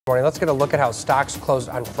Morning. Let's get a look at how stocks closed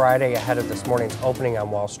on Friday ahead of this morning's opening on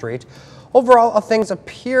Wall Street. Overall, things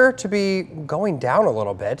appear to be going down a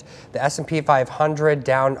little bit. The S&P 500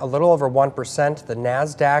 down a little over 1%, the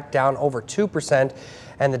NASDAQ down over 2%,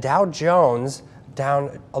 and the Dow Jones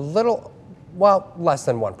down a little, well, less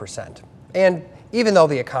than 1%. And even though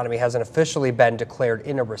the economy hasn't officially been declared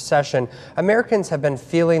in a recession, Americans have been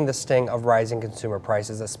feeling the sting of rising consumer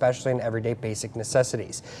prices, especially in everyday basic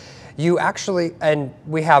necessities. And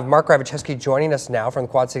we have Mark Ravichesky joining us now from the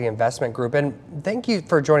Quad City Investment Group. And thank you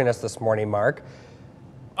for joining us this morning, Mark.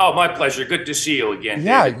 Oh, my pleasure. Good to see you again,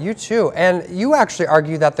 Yeah, David. you too. And you actually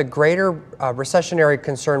argue that the greater recessionary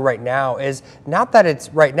concern right now is not that it's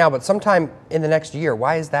right now, but sometime in the next year.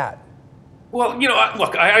 Why is that? Well,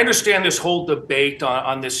 look, I understand this whole debate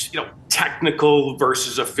on this, technical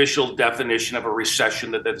versus official definition of a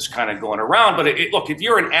recession that's kind of going around. But look, if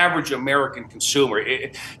you're an average American consumer,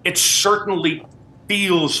 it certainly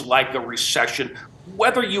feels like a recession,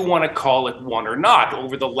 whether you want to call it one or not.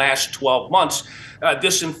 Over the last 12 months,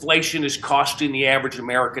 this inflation is costing the average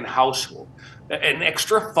American household an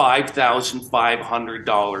extra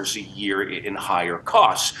 $5,500 a year in higher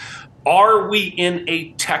costs. Are we in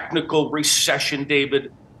a technical recession,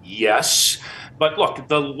 David? Yes. But look,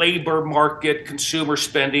 the labor market, consumer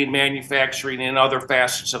spending, manufacturing, and other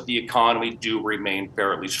facets of the economy do remain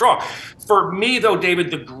fairly strong. For me, though, David,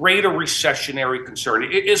 the greater recessionary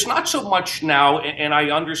concern is not so much now, and I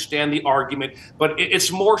understand the argument, but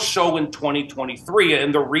it's more so in 2023.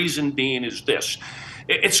 And the reason being is this.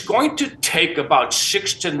 It's going to take about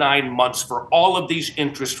 6 to 9 months for all of these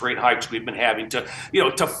interest rate hikes we've been having to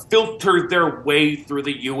filter their way through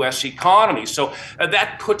the U.S. economy. So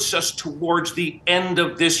that puts us towards the end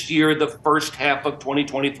of this year, the first half of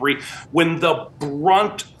 2023, when the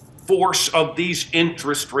brunt force of these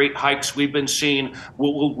interest rate hikes we've been seeing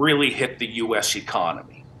will really hit the U.S.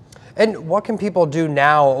 economy. And what can people do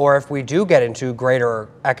now, or if we do get into greater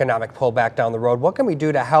economic pullback down the road, what can we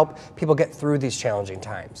do to help people get through these challenging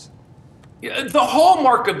times? The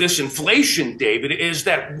hallmark of this inflation, David, is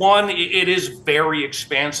that one, it is very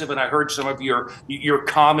expansive, and I heard some of your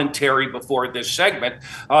commentary before this segment.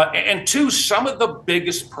 And two, some of the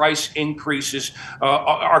biggest price increases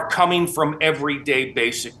are coming from everyday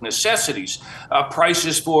basic necessities.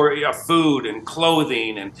 Prices for food and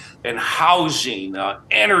clothing and housing,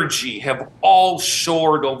 energy have all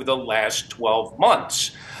soared over the last 12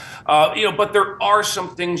 months. But there are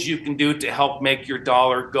some things you can do to help make your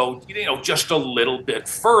dollar go, just a little bit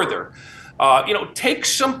further. Take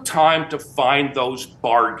some time to find those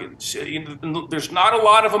bargains. There's not a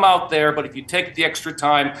lot of them out there, but if you take the extra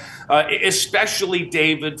time, especially,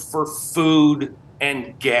 David, for food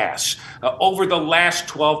and gas. Over the last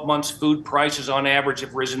 12 months, food prices on average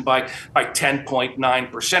have risen by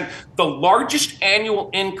 10.9%. The largest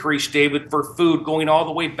annual increase, David, for food going all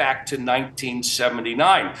the way back to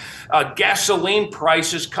 1979. Gasoline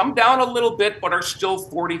prices come down a little bit, but are still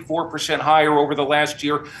 44% higher over the last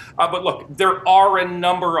year. But look, there are a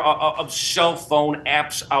number of cell phone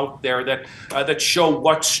apps out there that show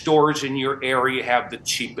what stores in your area have the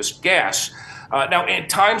cheapest gas. Now, in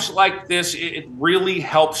times like this, it really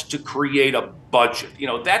helps to create a budget.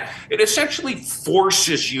 That it essentially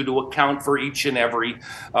forces you to account for each and every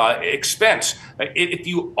expense. If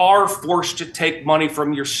you are forced to take money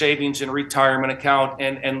from your savings and retirement account,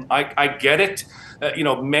 and I get it,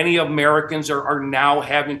 many Americans are now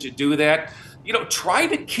having to do that. Try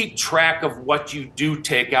to keep track of what you do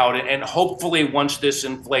take out, and hopefully once this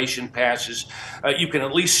inflation passes, you can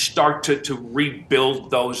at least start to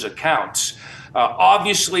rebuild those accounts.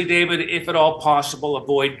 Obviously, David, if at all possible,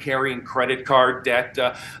 avoid carrying credit card debt.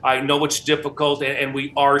 I know it's difficult, and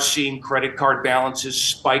we are seeing credit card balances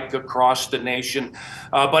spike across the nation.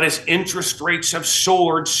 But as interest rates have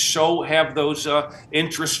soared, so have those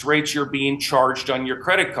interest rates you're being charged on your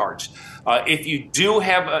credit cards. If you do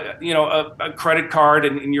have a credit card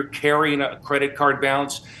and you're carrying a credit card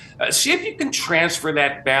balance, see if you can transfer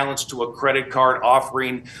that balance to a credit card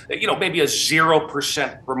offering, maybe a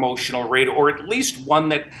 0% promotional rate, or at least one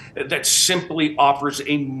that simply offers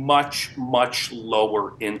a much, much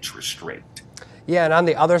lower interest rate. Yeah, and on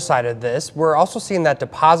the other side of this, we're also seeing that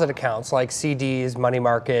deposit accounts like CDs, money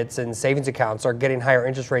markets, and savings accounts are getting higher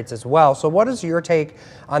interest rates as well. So what is your take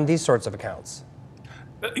on these sorts of accounts?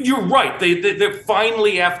 You're right. They're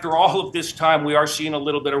finally, after all of this time, we are seeing a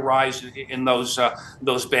little bit of rise in those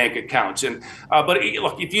bank accounts. And but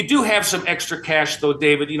look, if you do have some extra cash, though,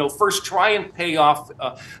 David, first try and pay off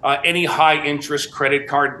any high interest credit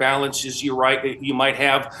card balances you might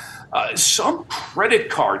have. Some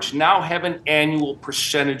credit cards now have an annual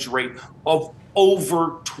percentage rate of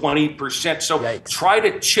over 20%. So Yikes. try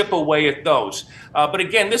to chip away at those. But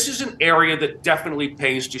again, this is an area that definitely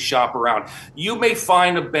pays to shop around. You may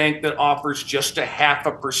find a bank that offers just a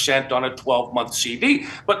 0.5% on a 12-month CD,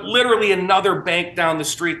 but literally another bank down the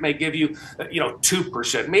street may give you,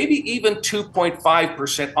 2%, maybe even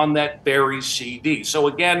 2.5% on that very CD. So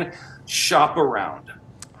again, shop around.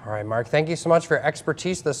 All right, Mark, thank you so much for your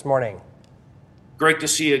expertise this morning. Great to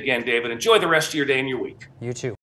see you again, David. Enjoy the rest of your day and your week. You too.